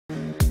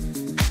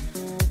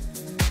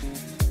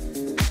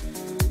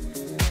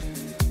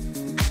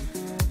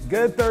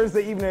Good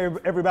Thursday evening,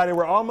 everybody.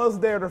 We're almost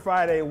there to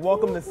Friday.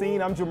 Welcome to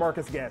Scene. I'm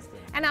Jamarcus Gaston.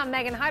 And I'm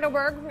Megan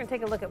Heidelberg. We're going to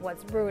take a look at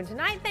what's brewing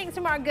tonight. Thanks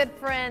to our good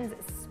friends,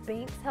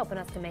 Spinks, helping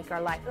us to make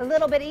our life a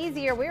little bit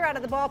easier. We were out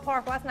at the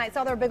ballpark last night,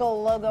 saw their big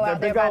old logo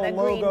out there by the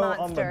green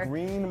monster. On the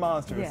green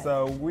monster. Yes.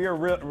 So we are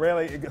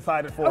really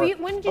excited for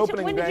when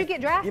did you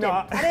get drafted? You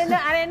know,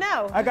 I didn't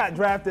know. I got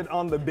drafted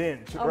on the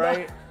bench,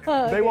 right?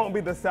 Okay. They won't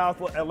be the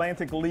South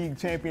Atlantic League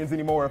champions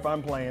anymore if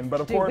I'm playing. But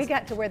of course, we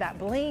got to wear that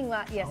bling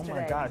yesterday. Oh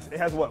my gosh, it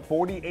has what,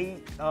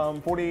 48?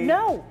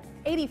 No.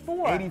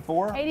 84.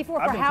 84? 84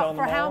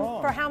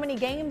 for how many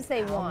games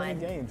they won. How many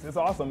games? It's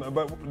awesome.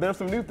 But there's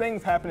some new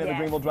things happening at the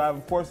Greenville Drive.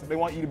 Of course, they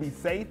want you to be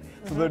safe,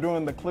 so they're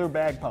doing the clear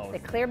bag policy.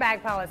 The clear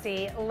bag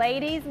policy.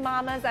 Ladies,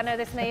 mamas, I know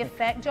this may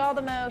affect y'all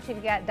the most. If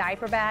you got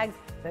diaper bags,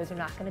 those are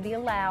not going to be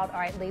allowed. All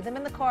right, leave them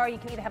in the car. You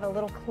can either have a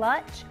little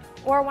clutch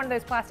or one of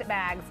those plastic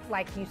bags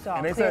like you saw.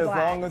 And they say as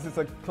long as it's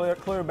a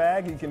clear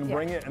bag, you can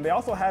bring it. And they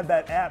also have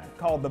that app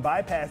called the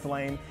Bypass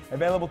Lane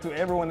available to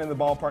everyone in the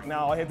ballpark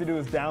now. All you have to do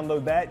is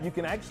download that. You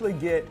can actually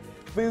get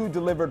food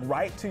delivered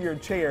right to your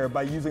chair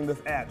by using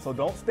this app. So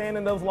don't stand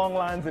in those long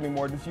lines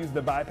anymore. Just use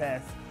the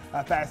Bypass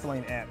Fast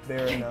Lane app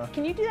there.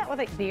 Can you do that with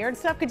like beer and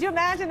stuff? Could you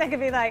imagine? That could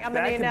be like, I'm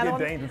going to need another one.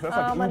 That could get dangerous.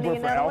 That's like Uber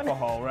for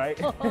alcohol, right?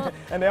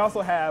 And they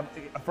also have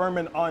a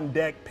Furman On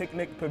Deck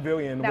Picnic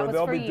Pavilion where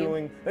they'll be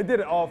doing, they did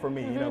it all for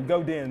me, you know,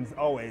 go Dens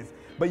always.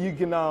 But you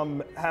can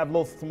have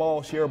little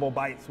small shareable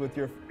bites with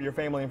your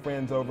family and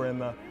friends over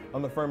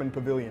on the Furman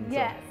Pavilion.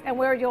 Yes, and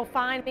where you'll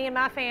find me and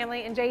my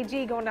family and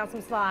JG going down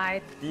some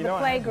slides, the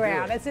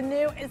playground. It's a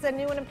new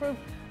and improved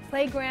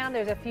playground.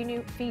 There's a few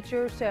new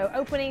features. So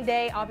opening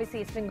day,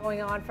 obviously it's been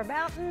going on for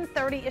about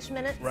 30-ish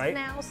minutes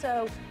now.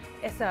 So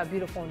it's a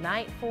beautiful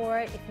night for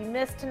it. If you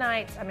miss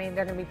tonight, I mean,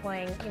 they're going to be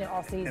playing,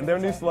 all season. And their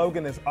new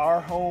slogan is "Our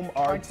Home,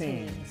 Our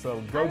Team."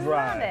 So go drive.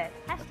 I love it.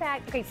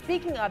 Hashtag. Okay,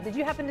 speaking of, did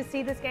you happen to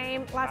see this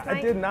game last night?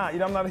 I did not.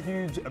 I'm not a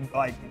huge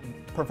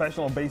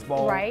professional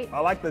baseball. Right.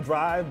 I like the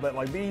drive,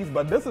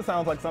 but this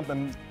sounds like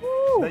something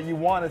that you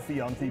want to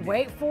see on TV.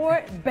 Wait for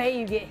it. Bet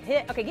you get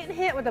hit. Okay, getting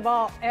hit with the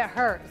ball, it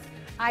hurts.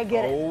 I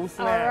get it.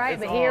 Snap. All right,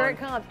 but here it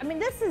comes. I mean,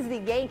 this is the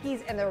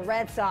Yankees and the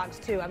Red Sox,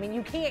 too. I mean,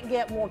 you can't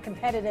get more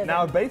competitive.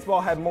 Now, if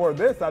baseball had more of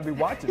this, I'd be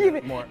watching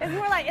it more. It's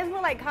more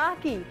like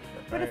hockey.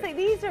 But it's like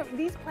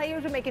these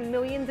players are making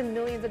millions and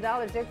millions of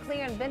dollars. They're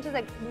clearing benches.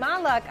 Like my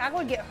luck, I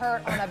would get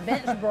hurt on a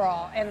bench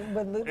brawl and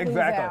would lose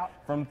out.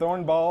 From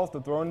throwing balls to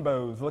throwing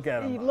bows. Look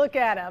at them. Look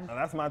at them. Now,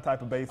 that's my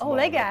type of baseball. Oh,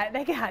 they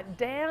got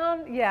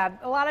down. Yeah,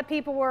 a lot of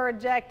people were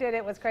ejected.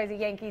 It was crazy.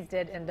 Yankees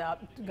did end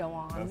up winning.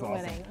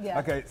 Awesome. Yeah.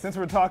 Okay, since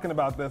we're talking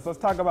about this, let's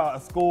talk about a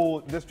school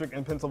district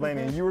in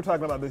Pennsylvania. You were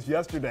talking about this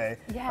yesterday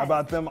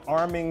about them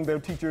arming their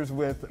teachers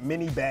with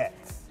mini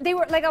bats. They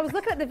were like, I was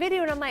looking at the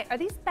video and I'm like, are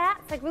these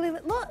bats? Like really?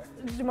 Look,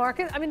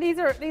 Jamarcus. I mean, these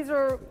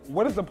are.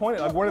 What is the point?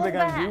 Like, what are they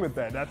going to do with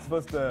that? That's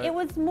supposed to. It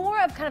was more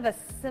of kind of a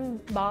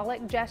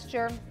symbolic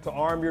gesture. To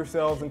arm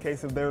yourselves in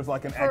case if there's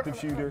like an active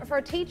shooter.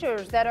 For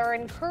teachers that are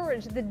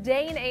encouraged, the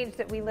day and age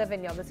that we live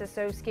in, y'all, this is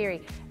so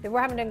scary, that we're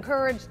having to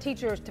encourage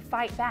teachers to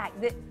fight back.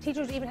 That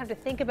teachers even have to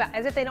think about,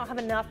 as if they don't have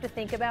enough to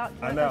think about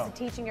when it comes to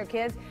teaching your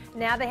kids.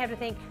 Now they have to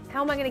think,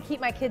 how am I going to keep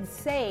my kids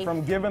safe?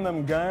 From giving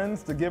them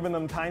guns to giving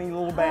them tiny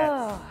little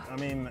bats. I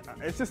mean,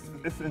 it's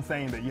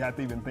insane that you have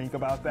to even think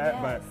about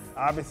that. But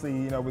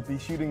obviously, with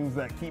these shootings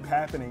that keep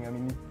happening, I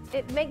mean,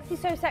 it makes you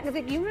so sad.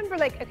 Because you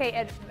remember,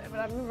 I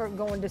remember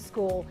going to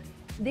school,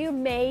 there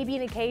may be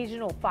an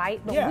occasional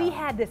fight, but we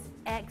had this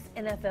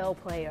ex-NFL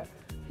player,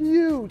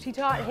 huge. He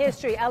taught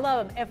history. I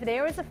love him. If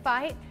there was a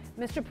fight,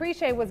 Mr.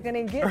 Preche was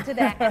going to get to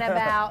that in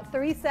about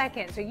 3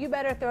 seconds. So you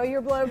better throw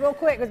your blow real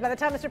quick, because by the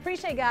time Mr.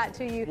 Preche got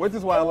to you, which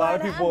is why a lot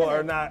of people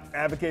are not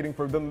advocating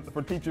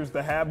for teachers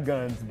to have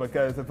guns,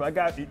 because if I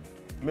got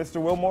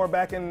Mr. Wilmore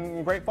back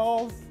in Great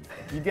Falls,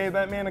 you gave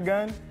that man a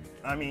gun,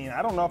 I mean,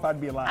 I don't know if I'd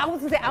be alive. I was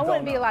gonna say, I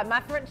wouldn't be alive. My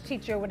French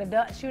teacher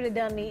should have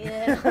done me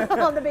in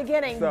on the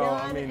beginning. So,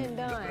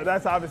 done.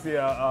 That's obviously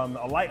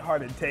a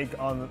lighthearted take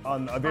on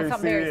a very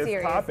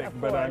serious topic,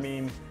 but I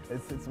mean,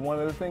 it's one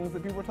of the things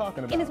that people are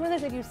talking about. And it's one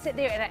of those, if you sit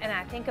there and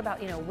I think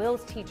about,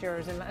 Will's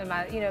teachers and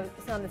my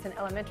son that's in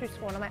elementary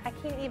school, and I'm like, I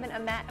can't even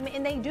imagine. I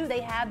mean, and they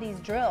have these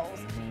drills,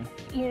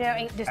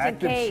 just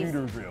active in case.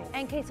 Shooter drills.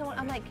 In case someone,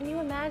 I'm like, can you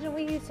imagine?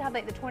 We used to have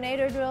like the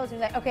tornado drills, and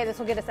you're like, okay, this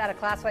will get us out of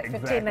class for like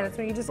 15 minutes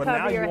when you just cover your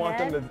head. But now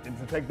you want them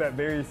to take that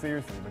very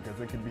seriously, because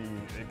it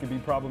could be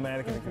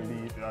problematic and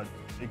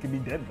it could be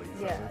deadly.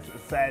 So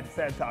it's a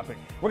sad topic.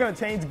 We're going to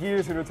change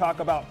gears here to talk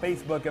about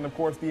Facebook and of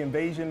course the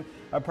invasion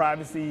of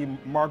privacy.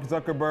 Mark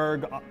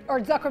Zuckerberg or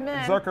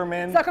Zuckerman.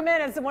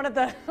 Zuckerman is one of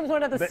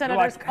the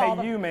senators like, called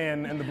hey, you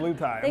man in the blue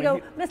tie. They go,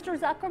 Mr.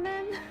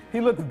 Zuckerman. He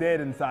looks dead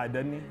inside,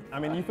 doesn't he? I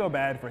mean, you feel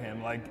bad for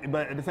him.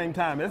 But at the same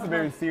time, it's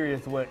very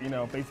serious what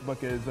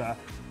Facebook is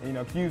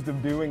accused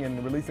of doing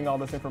and releasing all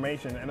this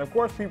information. And of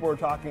course, people are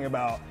talking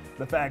about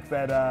the fact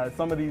that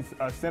some of these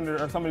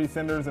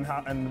senators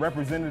and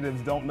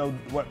representatives don't know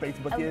what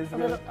Facebook is. A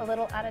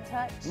little out of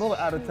touch. A little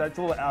out of touch,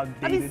 a little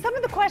outdated. I mean, some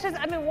of the questions.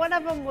 I mean, one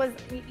of them was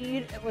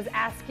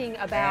asking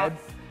about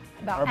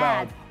about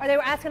ads, or they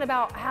were asking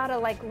about how to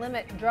like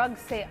limit drug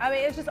sales. I mean,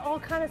 it's just all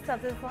kind of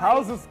stuff. It's like, how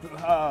is this,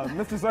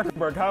 Mr.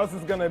 Zuckerberg? How is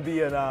this going to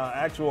be an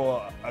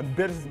actual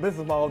business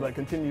model that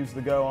continues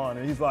to go on?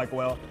 And he's like,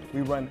 well,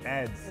 we run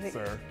ads,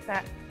 sir.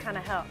 That kind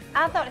of helped.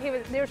 I thought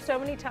there were so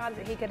many times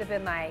that he could have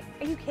been like,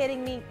 are you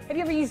kidding me? Have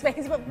you ever used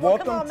Facebook? Well,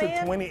 welcome come on, to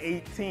man.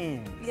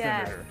 2018,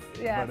 yes, Senator.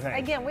 Yes. Hey.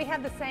 Again, we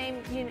have the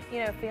same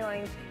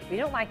feelings. If you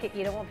don't like it,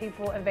 you don't want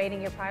people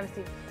invading your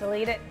privacy.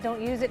 Delete it.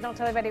 Don't use it. Don't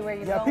tell anybody where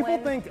you're going. Yeah, people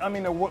think, I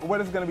mean,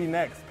 what is going to be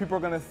next? People are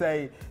going to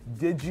say,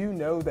 did you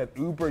know that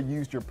Uber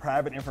used your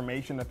private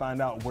information to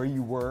find out where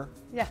you were?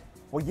 Yeah.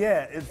 Well,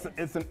 yeah,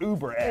 it's an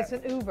Uber app. It's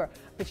an Uber.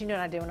 But you know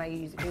what I do when I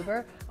use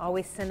Uber? I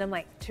always send them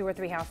like 2 or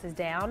 3 houses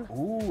down.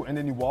 Ooh, and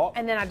then you walk?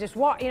 And then I just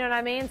walk, you know what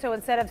I mean? So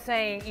instead of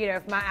saying,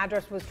 if my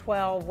address was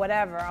 12,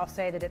 whatever, I'll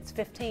say that it's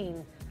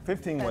 15.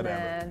 15, and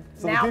whatever.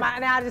 So now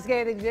I just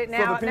get it.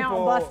 Now I'm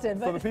busted.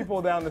 So the people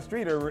down the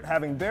street are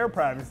having their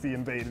privacy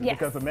invaded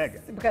because of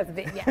Megan. Because of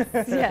it, yes,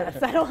 yes.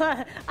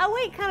 I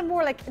wait kind of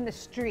more like in the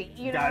street,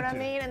 you know what I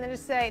mean? And then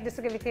just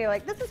will give you feel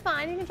like, this is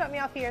fine, you can drop me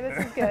off here,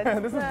 this is good.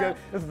 This is good.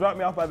 Just drop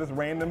me off by this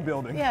random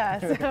building. Yeah,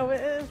 so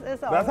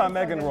it's all. That's how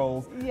Megan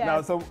rolls. Yes.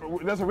 Now, so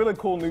there's a really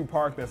cool new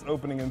park that's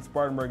opening in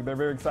Spartanburg. They're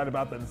very excited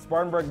about that. The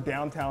Spartanburg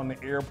Downtown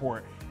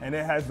Airport. And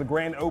it has the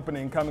grand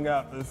opening coming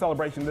up, the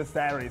celebration this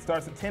Saturday. It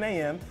starts at 10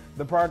 a.m.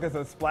 The park is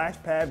a splash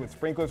pad with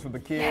sprinklers for the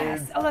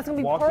kids. Yes. Oh, that's going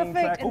to be walking perfect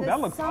track. in the that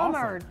looks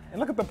summer. Awesome. And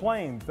look at the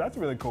planes. That's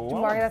really cool.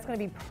 Marty, that's going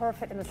to be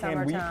perfect in the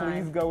summertime. Can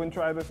we please go and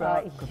try this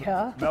out?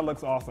 Yeah. That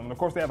looks awesome. And of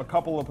course, they have a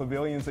couple of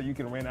pavilions that you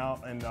can rent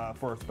out and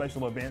for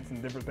special events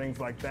and different things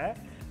like that.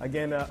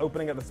 Again,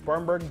 opening at the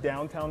Spartanburg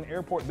Downtown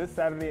Airport this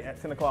Saturday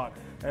at 10 o'clock.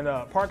 And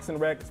Parks and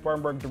Rec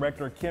Spartanburg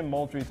Director Kim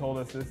Moultrie told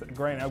us this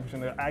grand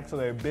opening is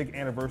actually a big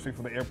anniversary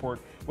for the airport,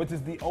 which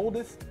is the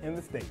oldest in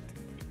the state.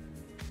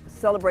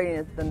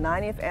 Celebrating the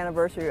 90th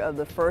anniversary of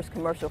the first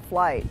commercial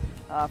flight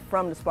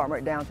from the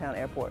Spartanburg Downtown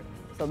Airport.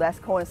 So that's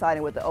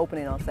coinciding with the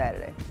opening on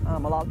Saturday. A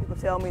lot of people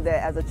tell me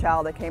that as a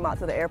child they came out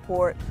to the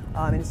airport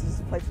and this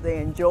is a place that they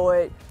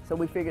enjoyed, so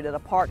we figured that a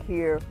park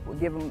here would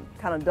give them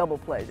kind of double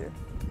pleasure.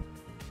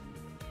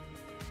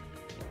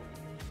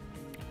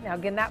 Now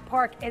again, that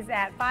park is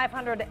at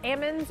 500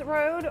 Emmons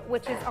Road,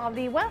 which is on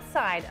the west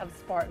side of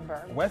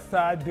Spartanburg. West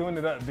side doing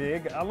it up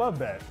big. I love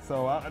that.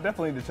 So I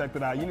definitely need to check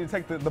that out. You need to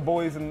take the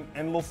boys and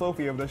little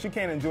Sophie over there. She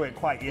can't enjoy it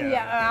quite yet.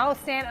 Yeah, I'll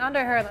stand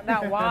under her, let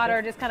that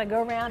water just kind of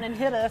go around and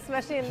hit her,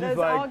 especially in those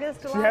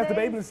August, July She has days.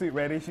 the bathing suit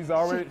ready. She's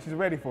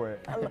ready for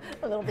it.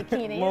 A little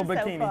bikini. Little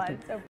It's bikini. So fun. So